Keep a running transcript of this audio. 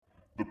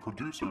The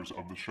producers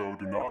of the show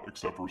do not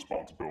accept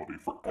responsibility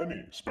for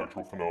any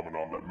spectral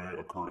phenomenon that may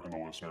occur in the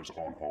listener's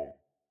own home.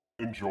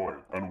 Enjoy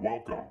and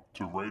welcome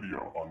to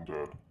Radio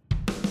Undead.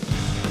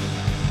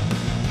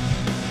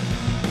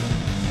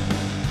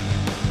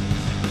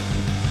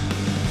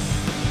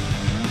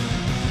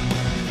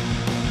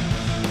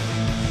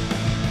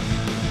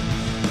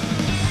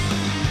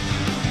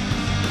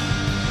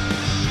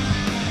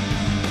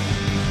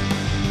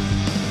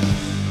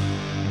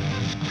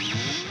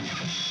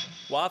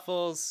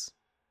 Waffles!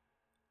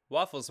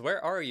 Waffles, where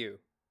are you?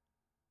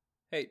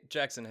 Hey,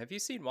 Jackson, have you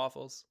seen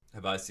Waffles?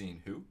 Have I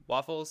seen who?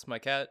 Waffles, my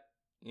cat.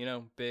 You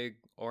know, big,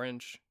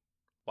 orange.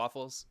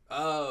 Waffles.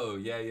 Oh,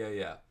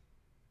 yeah.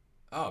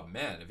 Oh,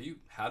 man, have you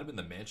had him in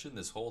the mansion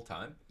this whole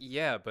time?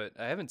 Yeah, but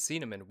I haven't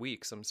seen him in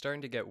weeks. I'm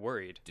starting to get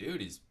worried.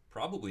 Dude, he's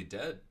probably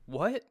dead.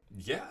 What?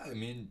 Yeah, I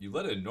mean, you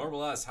let a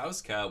normal-ass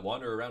house cat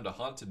wander around a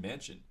haunted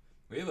mansion.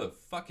 We have a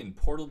fucking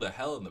portal to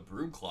hell in the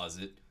broom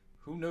closet.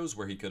 Who knows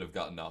where he could have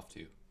gotten off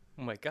to?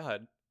 Oh my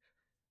god.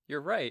 You're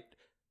right.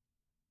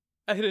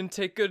 I didn't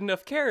take good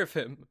enough care of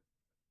him.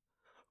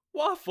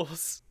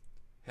 Waffles!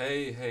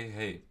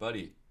 Hey,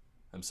 buddy.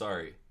 I'm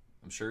sorry.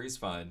 I'm sure he's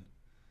fine.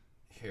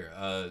 Here,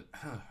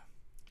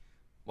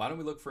 why don't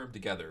we look for him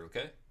together,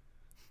 okay?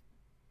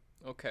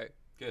 Okay.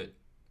 Good.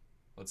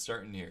 Let's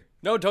start in here.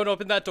 No, don't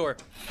open that door.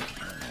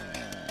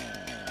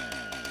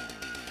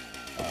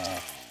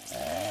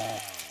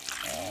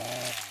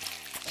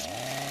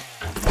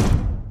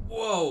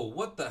 Whoa,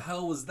 what the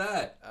hell was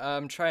that?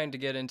 I'm trying to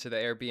get into the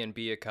Airbnb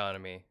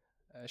economy.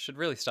 I should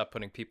really stop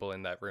putting people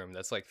in that room.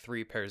 That's like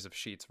 3 pairs of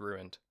sheets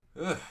ruined.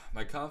 Ugh,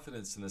 my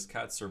confidence in this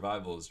cat's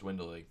survival is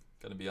dwindling,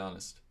 gonna be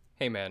honest.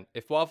 Hey man,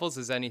 if Waffles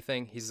is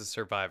anything, he's a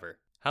survivor.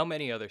 How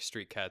many other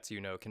street cats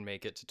you know can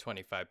make it to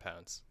 25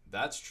 pounds?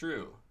 That's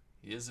true.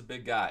 He is a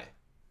big guy.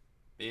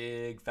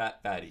 Big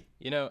fat fatty.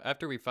 You know,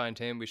 after we find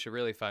him, we should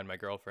really find my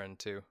girlfriend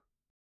too.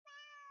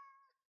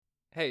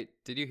 Hey,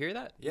 did you hear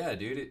that? Yeah,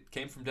 dude, it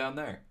came from down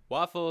there.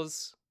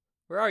 Waffles,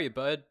 where are you,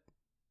 bud?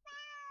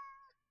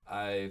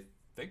 I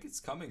think it's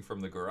coming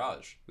from the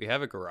garage. We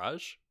have a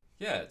garage?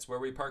 Yeah, it's where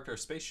we parked our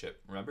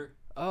spaceship, remember?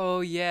 Oh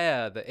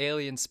yeah, the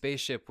alien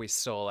spaceship we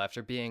stole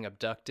after being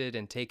abducted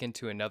and taken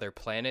to another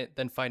planet,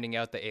 then finding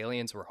out the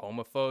aliens were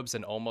homophobes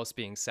and almost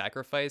being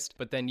sacrificed,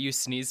 but then you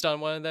sneezed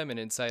on one of them and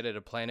incited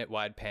a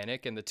planet-wide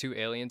panic and the 2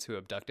 aliens who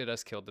abducted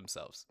us killed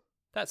themselves.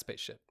 That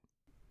spaceship.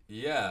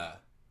 Yeah.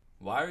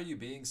 Why are you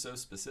being so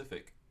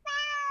specific?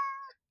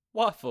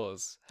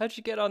 Waffles, how'd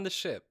you get on the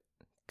ship?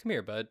 Come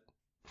here, bud.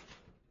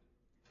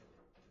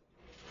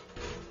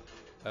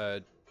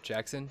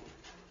 Jackson?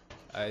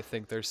 I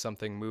think there's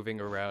something moving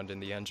around in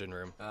the engine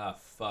room. Ah,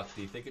 fuck,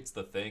 do you think it's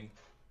the thing?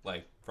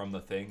 Like, from the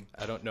thing?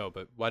 I don't know,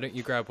 but why don't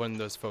you grab one of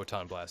those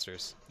photon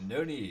blasters?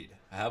 No need.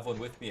 I have one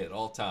with me at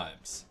all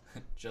times.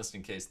 Just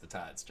in case the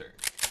tides turn.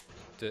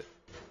 Do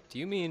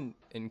you mean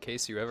in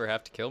case you ever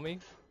have to kill me?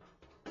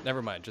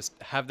 Never mind, just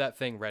have that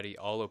thing ready.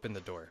 I'll open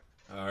the door.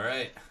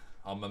 Alright,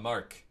 on my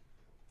mark.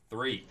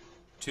 3,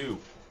 2,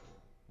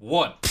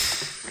 1.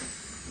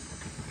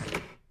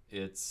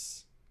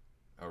 It's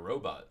a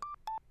robot.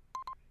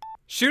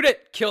 Shoot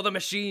it! Kill the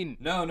machine!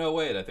 No,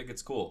 wait, I think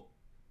it's cool.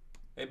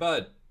 Hey,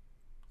 bud.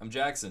 I'm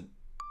Jackson.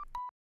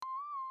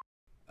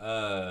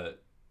 I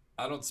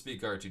don't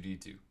speak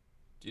R2-D2. Do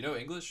you know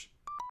English?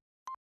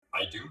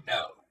 I do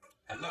now.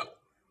 Hello.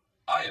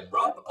 I am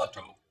Rob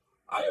Otto.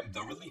 I am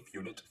the relief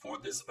unit for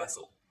this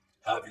vessel.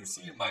 Have you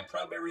seen my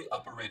primary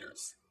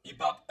operators,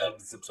 Ebop and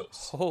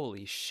Zipsos?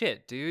 Holy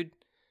shit, dude.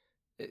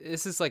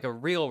 This is like a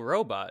real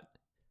robot.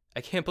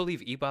 I can't believe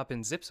Ebop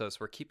and Zipsos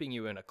were keeping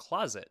you in a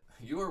closet.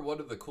 You are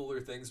one of the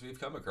cooler things we've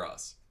come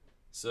across.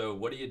 So,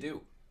 what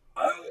do?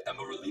 I am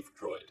a relief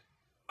droid.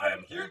 I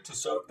am here to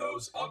serve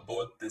those on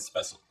board this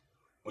vessel.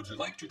 Would you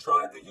like to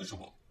try the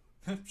usual?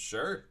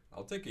 Sure,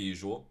 I'll take a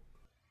usual.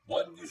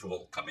 One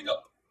usual coming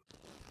up.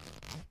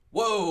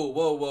 Whoa,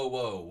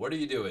 what are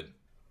you doing?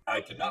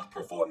 I cannot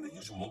perform the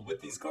usual with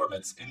these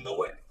garments in the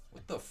way.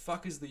 What the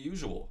fuck is the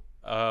usual?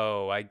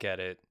 Oh, I get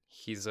it.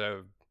 He's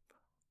a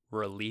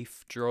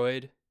relief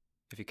droid,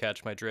 if you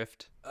catch my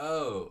drift.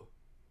 Oh,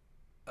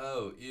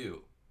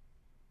 ew.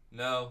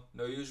 No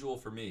usual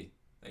for me.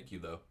 Thank you,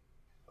 though.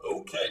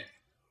 Okay.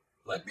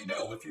 Let me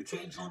know if you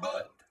change your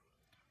mind.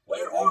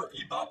 Where are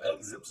Ebop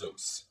and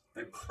Zipsos?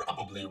 They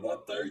probably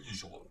want their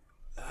usual.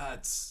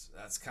 That's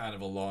kind of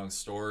a long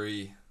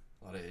story.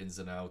 A lot of ins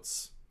and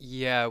outs.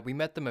 Yeah, we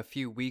met them a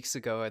few weeks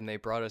ago and they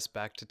brought us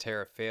back to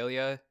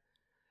Terraphalia.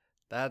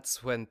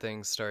 That's when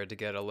things started to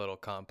get a little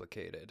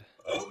complicated.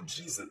 Oh,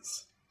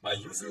 Jesus. My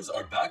users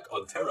are back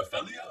on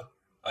Terraphalia?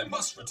 I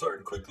must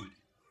return quickly.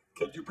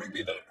 Can you bring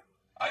me there?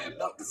 I am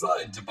not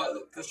designed to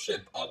pilot the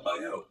ship on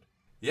my own.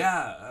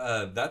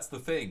 Yeah, that's the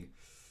thing.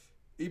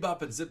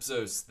 Ebop and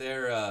Zipsos,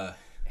 they're,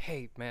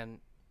 Hey, man,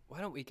 why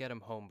don't we get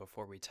him home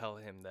before we tell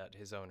him that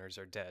his owners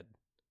are dead?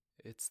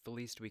 It's the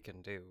least we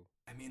can do.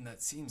 I mean,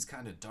 that seems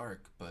kind of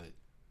dark, but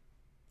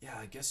yeah,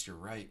 I guess you're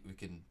right. We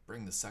can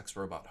bring the sex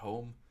robot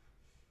home.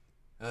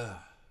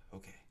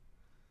 Okay.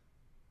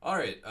 All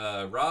right,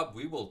 Rob,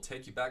 we will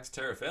take you back to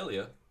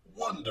Terraphalia.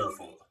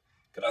 Wonderful.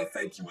 Can I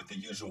thank you with the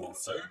usual,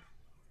 sir?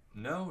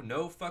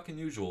 No fucking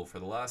usual for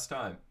the last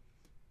time.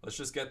 Let's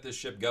just get this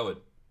ship going.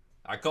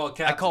 I call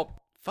Captain.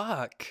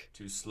 Fuck.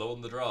 Too slow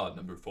in the draw,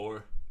 number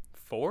 4.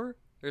 4?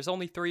 There's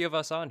only 3 of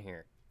us on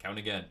here. Count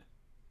again.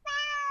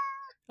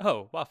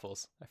 Oh,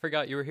 Waffles. I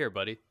forgot you were here,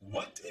 buddy.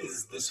 What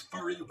is this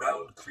furry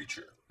round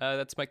creature?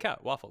 That's my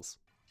cat, Waffles.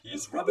 He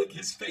is rubbing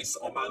his face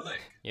on my leg.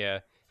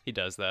 Yeah, he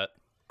does that.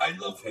 I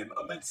love him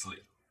immensely.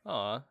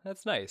 Aw,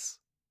 that's nice.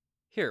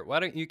 Here, why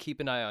don't you keep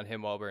an eye on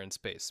him while we're in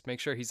space? Make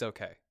sure he's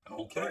okay.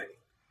 Okay.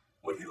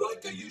 Would he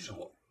like the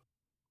usual?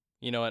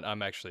 You know what?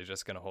 I'm actually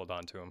just gonna hold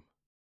on to him.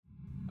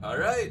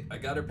 Alright, I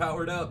got her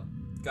powered up.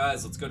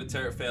 Guys, let's go to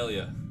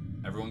Terraphalia.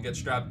 Everyone get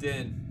strapped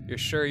in. You're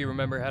sure you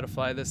remember how to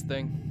fly this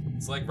thing?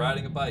 It's like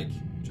riding a bike.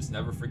 Just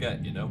never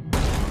forget, you know?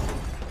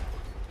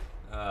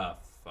 Ah,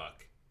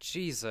 fuck.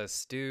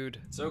 Jesus, dude.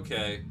 It's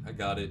okay, I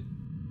got it.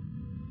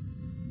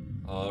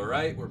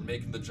 Alright, we're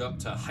making the jump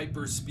to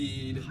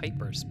hyperspeed.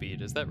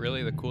 Hyperspeed, is that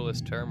really the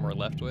coolest term we're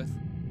left with?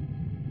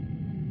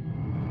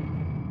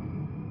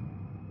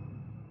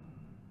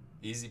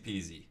 Easy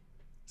peasy.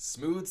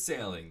 Smooth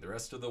sailing the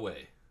rest of the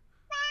way.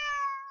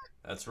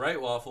 That's right,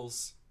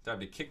 Waffles.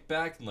 Time to kick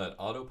back and let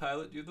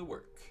autopilot do the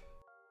work.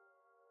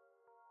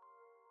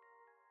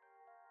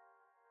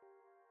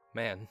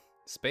 Man,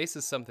 space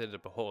is something to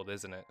behold,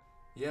 isn't it?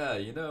 Yeah,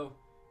 you know,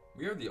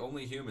 we are the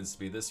only humans to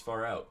be this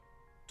far out.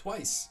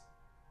 Twice.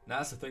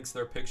 NASA thinks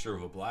their picture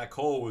of a black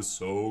hole was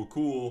so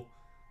cool.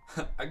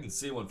 I can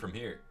see one from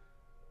here.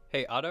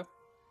 Hey, Otto?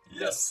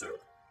 Yes, sir.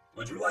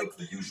 Would you like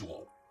the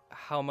usual?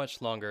 How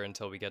much longer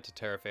until we get to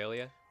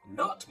Terraphalia?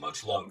 Not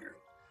much longer.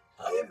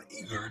 I am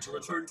eager to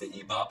return to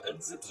Ebop and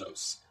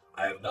Zipzos.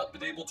 I have not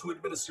been able to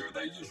administer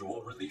their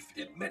usual relief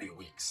in many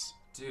weeks.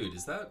 Dude,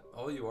 is that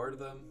all you are to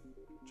them?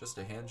 Just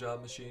a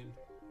handjob machine?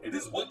 It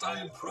is what I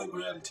am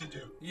programmed to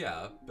do.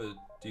 Yeah, but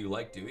do you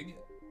like doing it?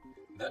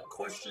 That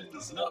question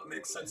does not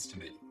make sense to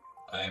me.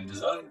 I am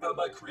designed by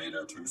my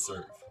creator to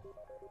serve.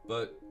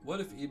 But what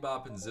if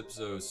Ebop and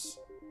Zipzos,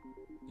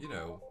 you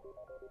know,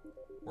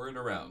 weren't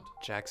around?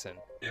 Jackson.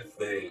 If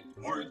they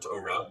weren't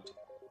around,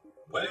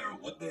 where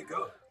would they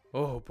go?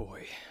 Oh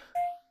boy.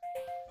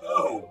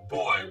 Oh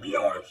boy, we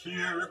are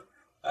here.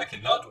 I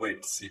cannot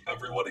wait to see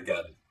everyone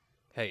again.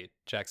 Hey,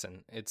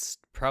 Jackson, it's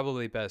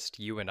probably best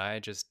you and I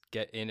just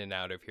get in and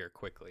out of here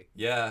quickly.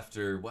 Yeah,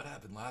 after what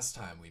happened last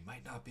time, we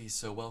might not be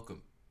so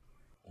welcome.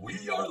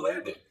 We are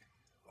landing.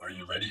 Are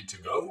you ready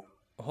to go?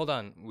 Hold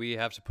on, we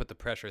have to put the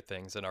pressure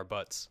things in our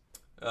butts.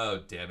 Oh,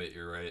 damn it,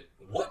 you're right.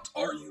 What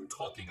are you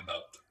talking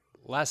about?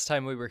 Last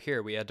time we were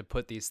here, we had to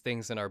put these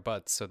things in our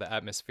butts so the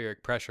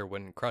atmospheric pressure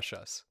wouldn't crush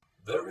us.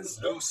 There is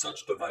no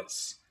such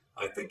device.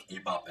 I think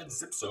Ebop and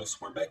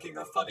Zipzos were making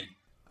a funny.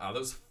 Ah,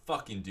 those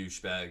fucking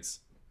douchebags.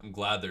 I'm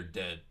glad they're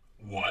dead.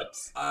 What?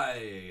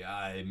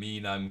 I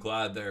mean, I'm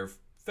glad they're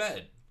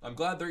fed. I'm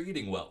glad they're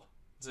eating well.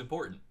 It's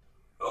important.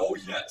 Oh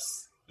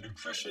yes,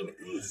 nutrition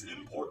is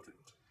important.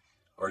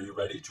 Are you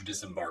ready to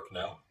disembark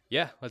now?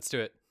 Yeah, let's do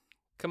it.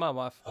 Come on,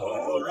 Waff.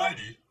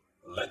 Alrighty,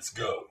 let's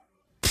go.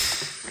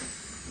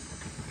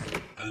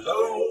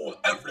 Hello,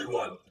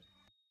 everyone.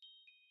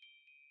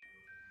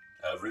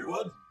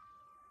 Everyone?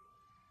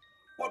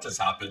 What has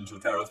happened to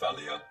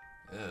Terraphalia?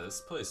 Yeah,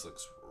 this place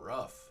looks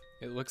rough.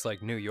 It looks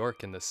like New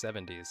York in the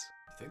 70s. You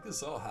think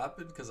this all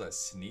happened because I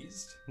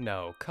sneezed?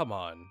 No, come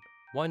on.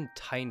 One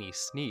tiny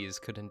sneeze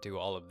couldn't do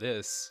all of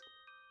this.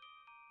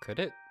 Could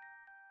it?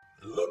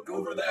 Look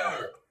over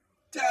there.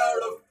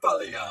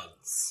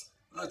 Terraphalians.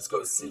 Let's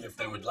go see if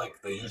they would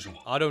like the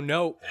usual. Otto,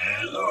 no.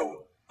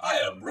 Hello, I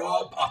am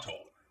Rob Otto,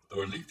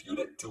 the relief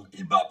unit to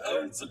Ebop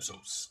and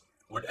Zipzos.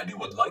 Would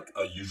anyone like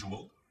a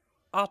usual?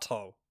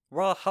 Otto,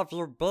 where have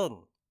you been?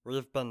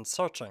 We've been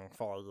searching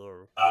for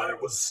you. I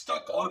was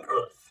stuck on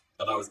Earth,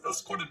 and I was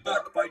escorted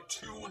back by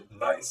two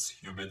nice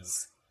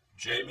humans,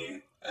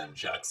 Jamie and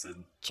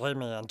Jackson.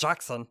 Jamie and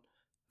Jackson,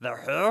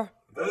 they're here?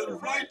 They're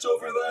right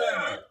over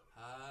there.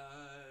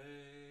 Hi.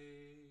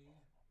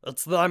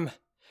 It's them.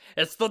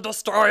 It's the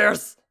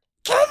destroyers.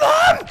 Kill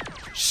them!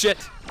 Shit!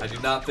 I do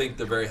not think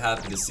they're very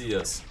happy to see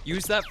us.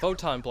 Use that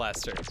photon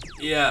blaster.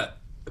 Yeah,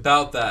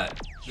 about that.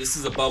 This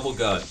is a bubble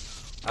gun.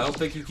 I don't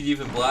think you could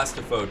even blast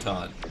a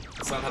photon.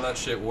 That's not how that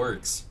shit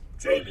works.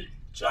 Jamie,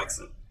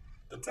 Jackson,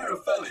 the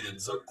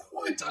Terraphalians are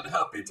quite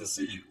unhappy to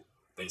see you.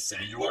 They say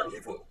you are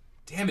evil.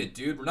 Damn it,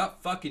 dude, we're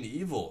not fucking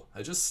evil.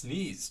 I just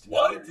sneezed.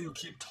 Why do you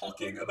keep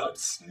talking about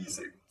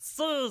sneezing?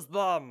 Seize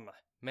them!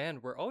 Man,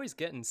 we're always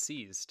getting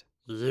seized.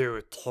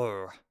 You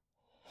too.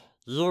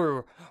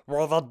 You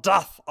were the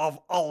death of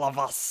all of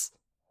us.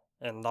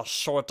 In the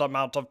short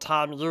amount of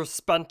time you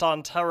spent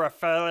on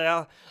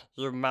Terraphalia,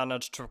 you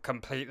managed to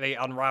completely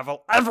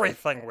unravel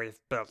everything we've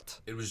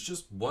built. It was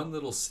just one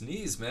little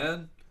sneeze,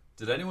 man.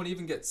 Did anyone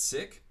even get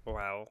sick?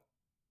 Well,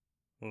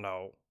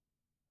 no.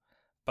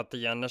 But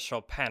the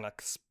initial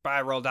panic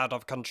spiraled out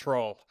of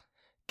control.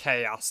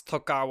 Chaos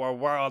took our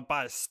world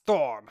by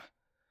storm.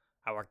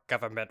 Our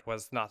government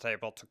was not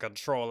able to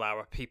control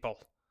our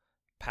people.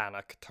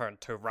 Panic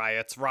turned to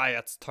riots,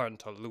 riots turned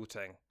to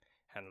looting,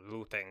 and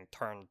looting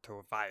turned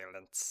to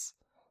violence.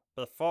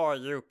 Before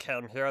you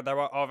came here, there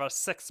were over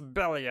 6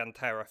 billion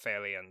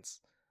Terraphalians.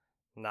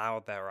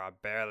 Now there are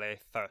barely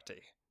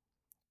 30.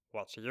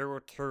 What you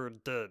two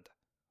did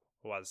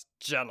was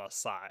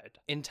genocide.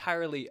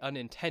 Entirely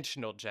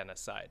unintentional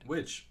genocide.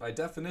 Which, by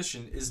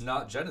definition, is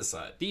not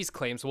genocide. These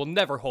claims will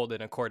never hold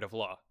in a court of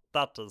law.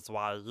 That is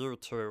why you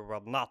two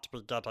will not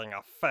be getting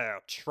a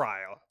fair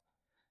trial.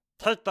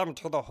 Take them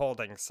to the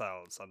holding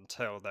cells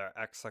until their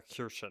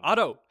execution.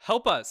 Otto,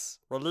 help us!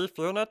 Relief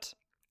unit,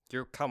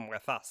 you come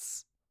with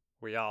us.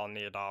 We all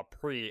need our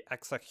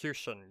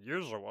pre-execution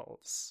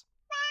usuals.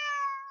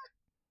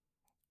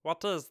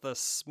 What is this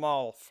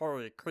small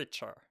furry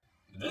creature?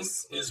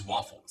 This is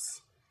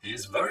Waffles. He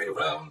is very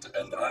round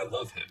and I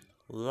love him.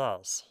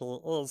 Yes, he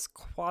is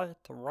quite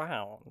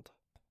round.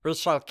 We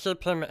shall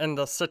keep him in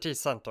the city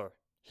center.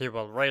 He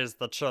will raise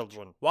the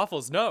children.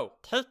 Waffles, no!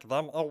 Take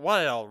them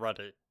away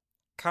already.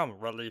 Come,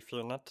 relief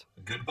unit.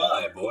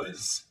 Goodbye,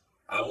 boys.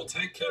 I will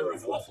take care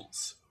of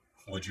Waffles.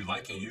 Would you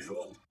like a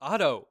usual?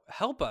 Otto,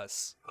 help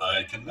us!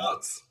 I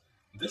cannot.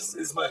 This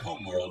is my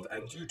homeworld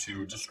and you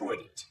two destroyed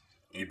it.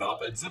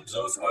 Ebop and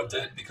Zipzos are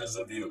dead because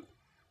of you.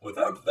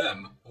 Without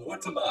them,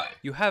 what am I?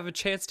 You have a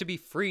chance to be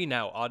free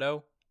now,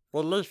 Otto.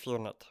 Relief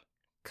unit,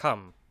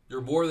 come.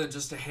 You're more than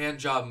just a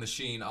handjob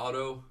machine,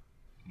 Otto.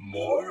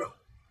 More?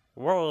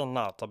 Worry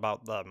not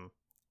about them.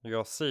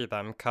 You'll see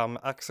them come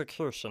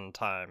execution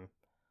time.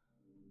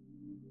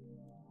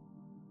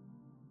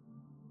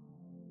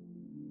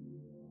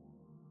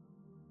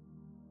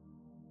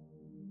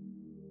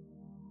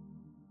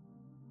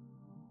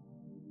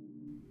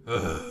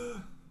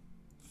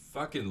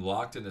 Fucking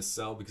locked in a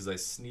cell because I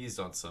sneezed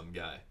on some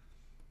guy.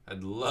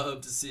 I'd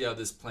love to see how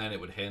this planet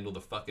would handle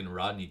the fucking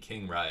Rodney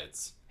King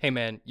riots. Hey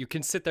man, you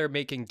can sit there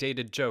making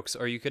dated jokes,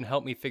 or you can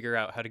help me figure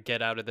out how to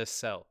get out of this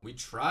cell. We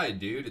tried,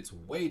 dude. It's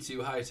way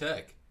too high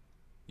tech.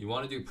 You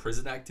want to do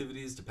prison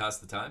activities to pass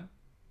the time?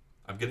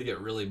 I'm gonna get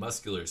really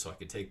muscular so I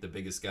can take the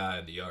biggest guy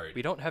in the yard.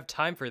 We don't have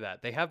time for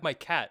that. They have my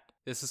cat.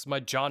 This is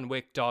my John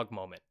Wick dog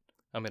moment.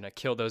 I'm gonna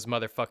kill those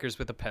motherfuckers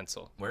with a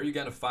pencil. Where are you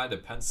gonna find a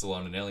pencil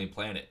on an alien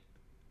planet?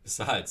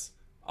 Besides,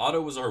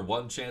 Otto was our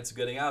one chance of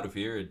getting out of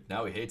here, and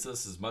now he hates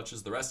us as much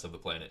as the rest of the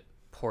planet.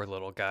 Poor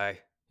little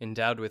guy.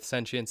 Endowed with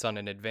sentience on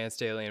an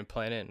advanced alien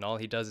planet, and all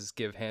he does is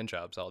give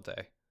handjobs all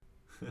day.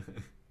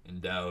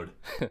 Endowed.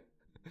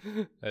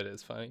 That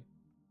is funny.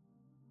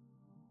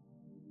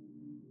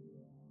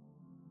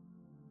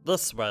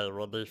 This way,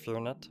 relief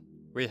unit.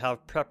 We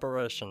have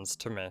preparations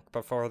to make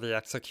before the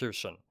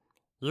execution.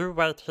 You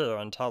wait here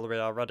until we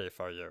are ready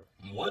for you.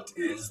 What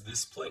is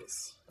this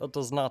place? It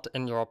is not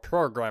in your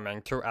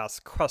programming to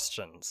ask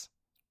questions.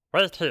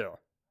 Wait here.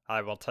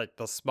 I will take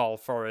the small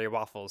furry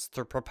Waffles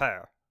to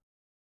prepare.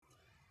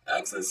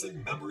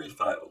 Accessing memory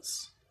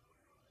files.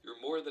 You're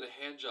more than a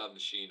handjob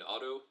machine,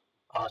 Otto.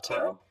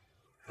 Otto?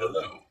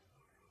 Hello.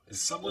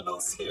 Is someone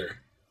else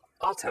here?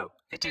 Otto,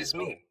 it is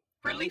me.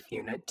 Relief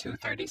Unit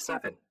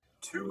 237.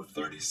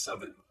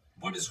 237.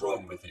 What is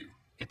wrong with you?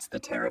 It's the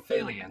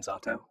Terraphalians,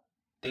 Otto.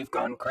 They've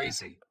gone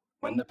crazy.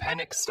 When the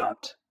panic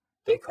stopped,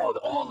 they called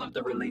all of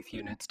the relief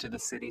units to the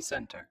city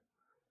center.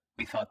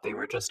 We thought they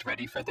were just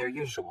ready for their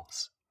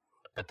usuals.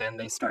 But then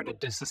they started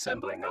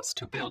disassembling us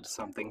to build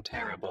something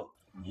terrible.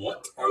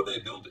 What are they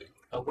building?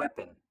 A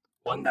weapon.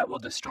 One that will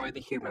destroy the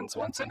humans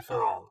once and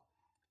for all.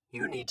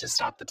 You need to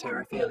stop the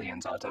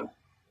Terraphalians, Otto.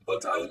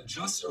 But I am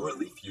just a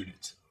relief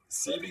unit.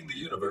 Saving the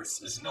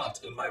universe is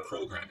not in my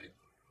programming.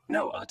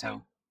 No,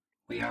 Otto.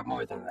 We are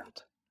more than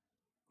that.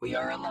 We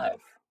are alive.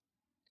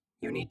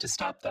 You need to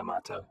stop them,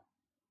 Otto.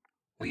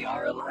 We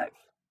are alive.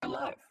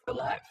 Alive.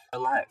 Alive.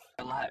 Alive.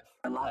 Alive.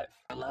 Alive.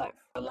 Alive.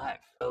 Alive.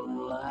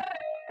 Alive.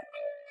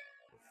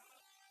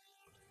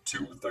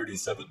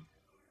 237.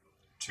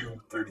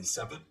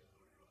 237.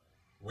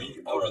 We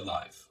are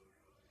alive.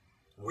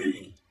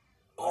 We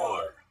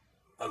are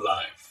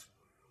alive.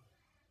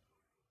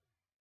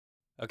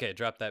 Okay,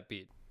 drop that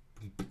beat.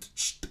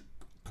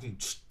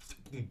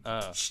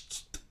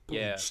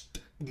 Yeah.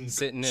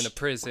 Sitting in a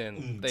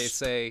prison, they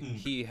say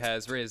he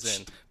has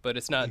risen, but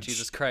it's not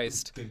Jesus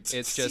Christ,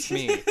 it's just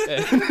me.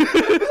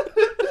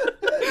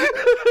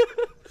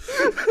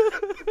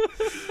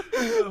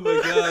 Oh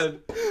my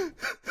god.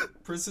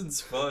 Prison's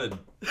fun.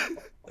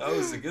 That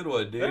was a good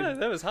one, dude. Yeah,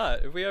 that was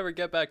hot. If we ever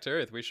get back to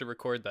Earth, we should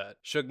record that.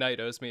 Suge Knight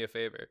owes me a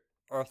favor.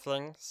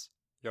 Earthlings,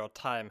 your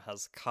time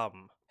has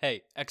come.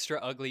 Hey, extra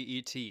ugly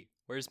E.T.,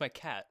 where's my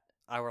cat?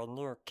 Our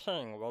new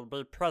king will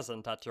be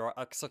present at your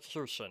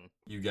execution.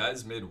 You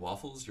guys made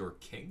Waffles your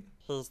king?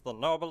 He's the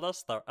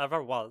noblest there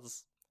ever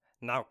was.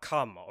 Now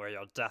come, or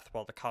your death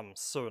will come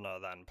sooner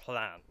than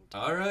planned.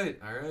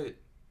 Alright.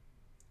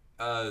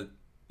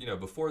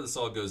 Before this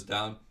all goes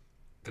down,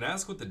 can I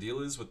ask what the deal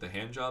is with the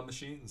handjob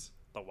machines?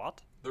 The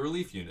what? The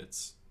relief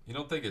units. You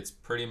don't think it's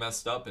pretty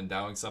messed up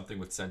endowing something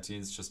with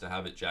sentience just to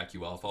have it jack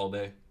you off all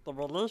day? The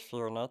relief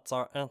units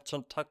are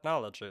ancient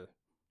technology,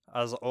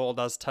 as old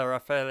as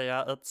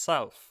Terraphalia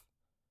itself.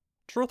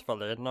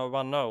 Truthfully, no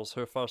one knows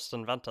who first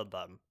invented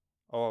them,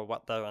 or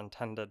what their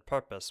intended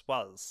purpose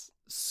was.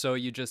 So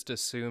you just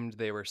assumed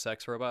they were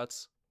sex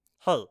robots?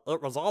 Hey,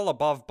 it was all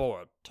above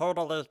board.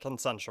 Totally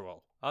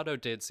consensual. Otto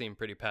did seem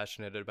pretty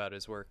passionate about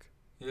his work.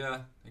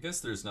 Yeah, I guess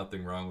there's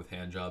nothing wrong with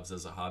handjobs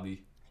as a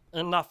hobby.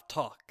 Enough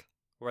talk.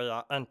 We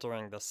are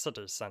entering the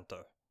city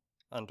center.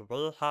 And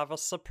we have a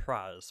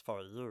surprise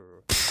for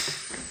you.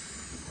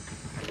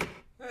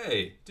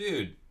 Hey,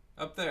 dude,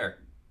 up there.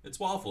 It's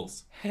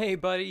Waffles. Hey,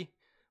 buddy.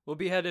 We'll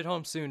be headed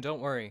home soon,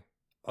 don't worry.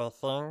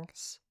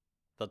 Things,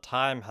 the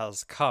time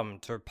has come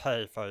to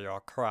pay for your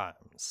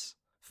crimes.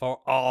 For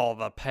all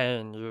the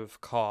pain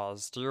you've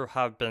caused, you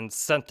have been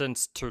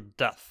sentenced to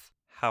death.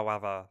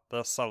 However,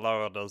 this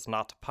alone is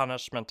not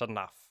punishment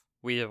enough.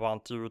 We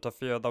want you to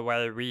feel the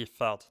way we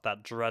felt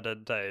that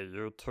dreaded day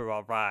you two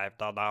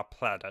arrived on our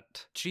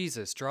planet.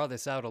 Jesus, draw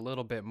this out a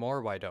little bit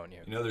more, why don't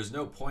you? You know, there's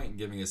no point in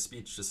giving a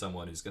speech to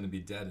someone who's going to be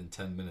dead in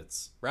 10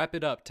 minutes. Wrap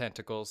it up,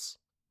 Tentacles.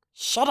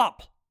 Shut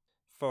up!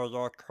 For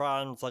your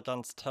crimes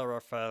against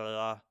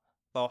Terraphalia,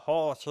 the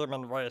whole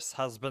human race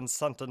has been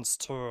sentenced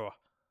to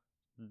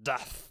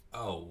death.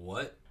 Oh,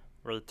 what?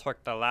 We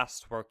took the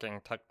last working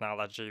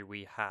technology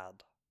we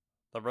had,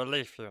 the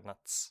relief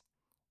units,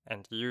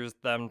 and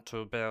used them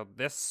to build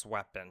this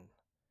weapon.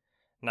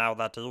 Now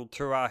that you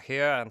two are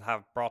here and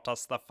have brought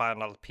us the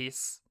final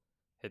piece,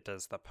 it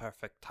is the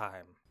perfect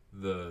time.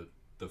 The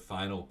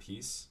final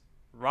piece?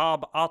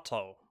 Rob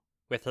Otto.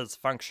 With his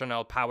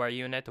functional power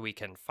unit, we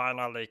can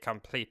finally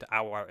complete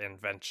our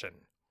invention.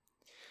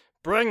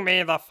 Bring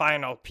me the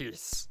final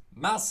piece.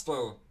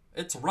 Master,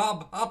 it's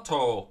Rob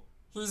Otto.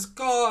 He's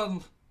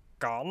gone.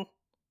 Gone?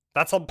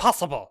 That's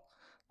impossible.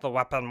 The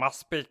weapon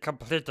must be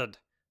completed.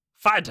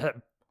 Find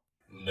him.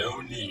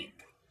 No need.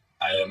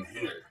 I am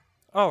here.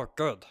 Oh,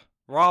 good.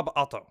 Rob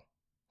Otto.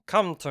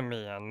 Come to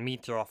me and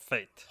meet your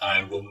fate.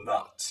 I will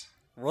not.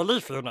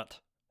 Relief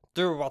unit.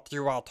 Do what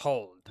you are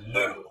told.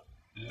 No.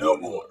 No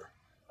more.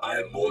 I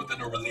am more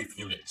than a relief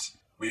unit.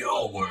 We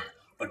all were,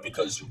 but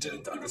because you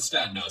didn't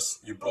understand us,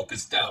 you broke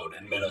us down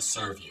and made us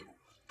serve you.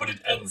 But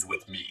it ends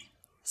with me.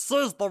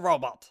 Seize the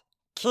robot.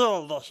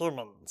 Kill the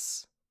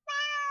humans.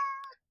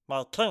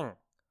 My king,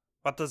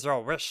 what is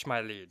your wish,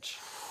 my liege?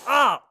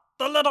 Ah!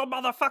 The little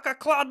motherfucker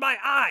clawed my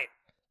eye!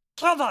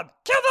 Kill them!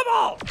 Kill them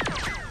all!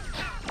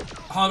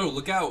 Otto,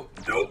 look out.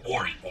 Don't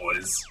worry,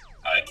 boys.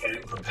 I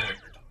came prepared.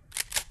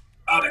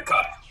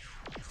 Attica!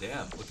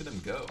 Damn, look at him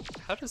go.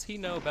 How does he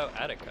know about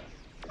Attica?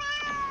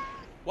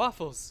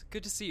 Waffles,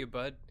 good to see you,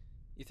 bud.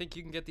 You think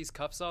you can get these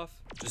cuffs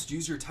off? Just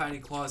use your tiny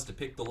claws to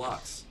pick the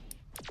locks.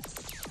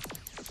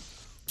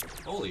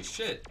 Holy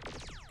shit.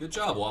 Good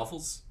job,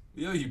 Waffles.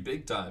 We owe you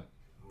big time.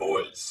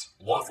 Boys,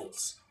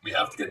 Waffles, we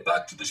have to get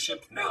back to the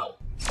ship now.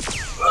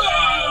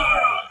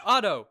 Ah!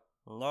 Otto!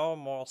 No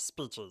more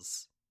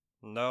speeches.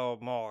 No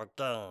more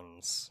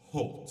games.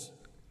 Halt.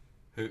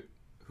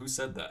 Who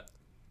said that?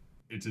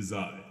 It is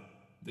I,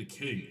 the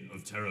King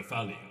of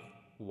Terraphalia.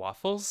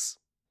 Waffles?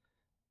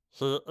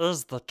 He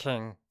is the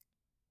king.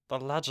 The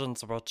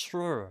legends were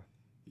true.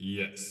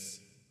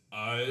 Yes,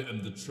 I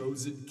am the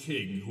chosen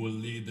king who will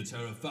lead the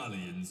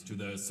Terraphalians to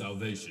their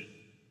salvation.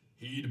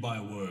 Heed my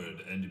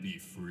word and be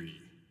free.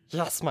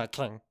 Yes, my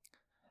king.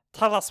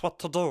 Tell us what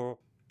to do.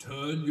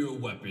 Turn your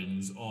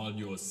weapons on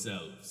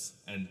yourselves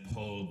and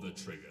pull the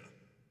trigger.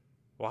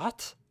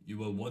 What? You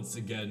will once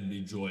again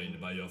be joined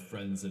by your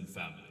friends and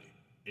family.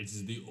 It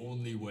is the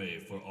only way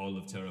for all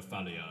of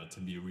Terraphalia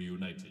to be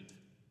reunited.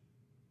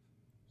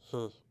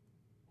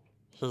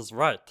 He's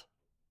right.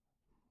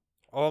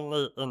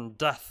 Only in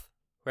death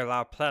will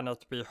our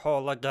planet be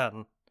whole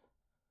again.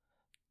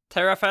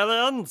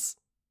 Terraphalians!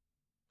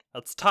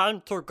 It's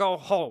time to go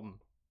home.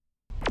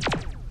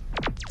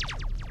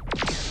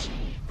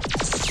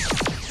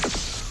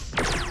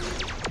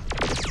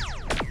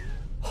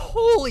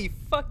 Holy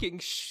fucking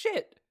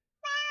shit!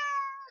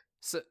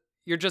 So,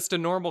 you're just a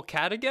normal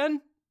cat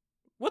again?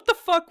 What the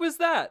fuck was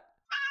that?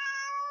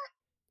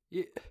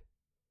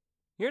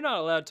 You're not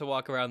allowed to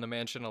walk around the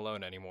mansion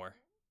alone anymore.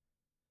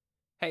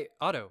 Hey,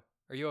 Otto,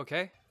 are you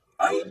okay?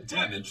 I am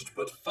damaged,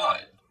 but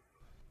fine.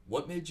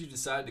 What made you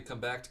decide to come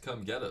back to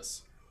come get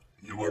us?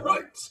 You were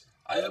right.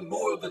 I am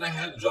more than a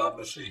handjob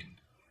machine.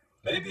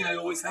 Maybe I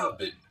always have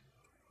been.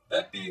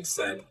 That being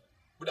said,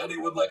 would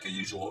anyone like a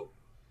usual?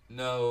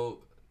 No,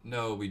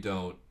 we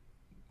don't.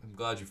 I'm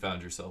glad you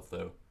found yourself,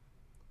 though.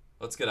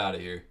 Let's get out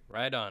of here.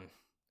 Right on.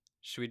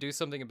 Should we do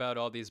something about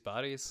all these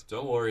bodies?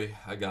 Don't worry,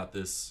 I got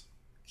this.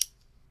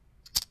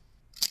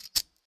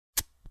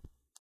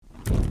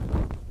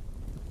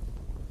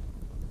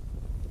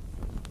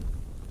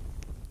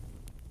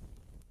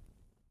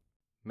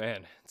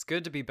 Man, it's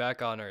good to be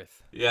back on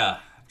Earth. Yeah,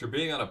 after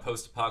being on a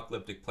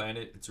post-apocalyptic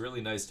planet, it's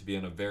really nice to be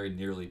on a very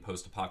nearly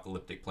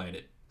post-apocalyptic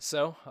planet.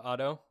 So,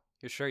 Otto,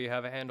 you're sure you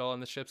have a handle on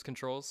the ship's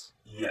controls?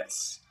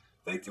 Yes.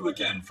 Thank you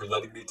again for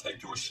letting me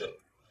take your ship.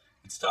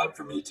 It's time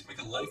for me to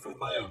make a life of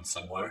my own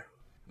somewhere.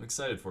 I'm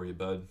excited for you,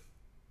 bud.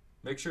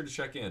 Make sure to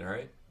check in,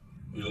 alright?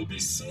 You'll be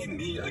seeing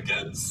me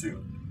again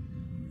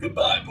soon.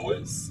 Goodbye,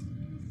 boys.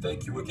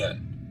 Thank you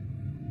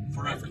again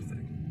for everything.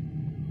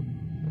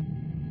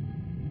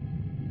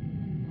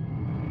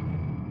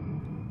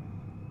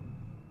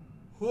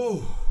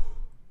 Whew.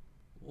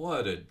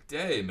 What a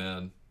day,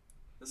 man.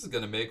 This is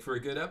gonna make for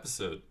a good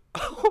episode.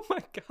 Oh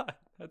my god,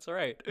 that's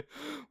right.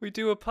 We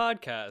do a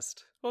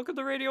podcast. Welcome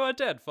to Radio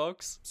Undead,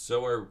 folks.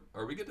 So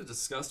are we gonna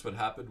discuss what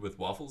happened with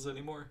Waffles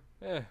anymore?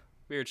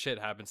 Weird shit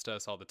happens to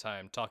us all the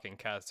time. Talking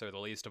cats are the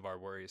least of our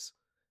worries.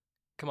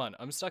 Come on,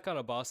 I'm stuck on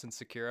a boss in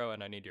Sekiro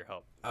and I need your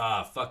help.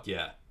 Ah, fuck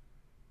yeah.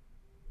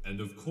 And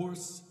of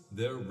course,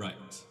 they're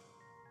right.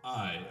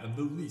 I am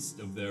the least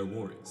of their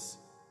worries.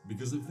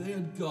 Because if they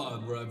had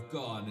gone where I've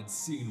gone and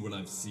seen what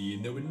I've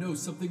seen, they would know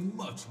something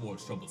much more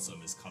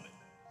troublesome is coming.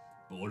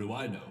 But what do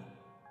I know?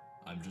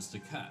 I'm just a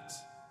cat,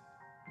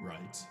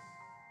 right?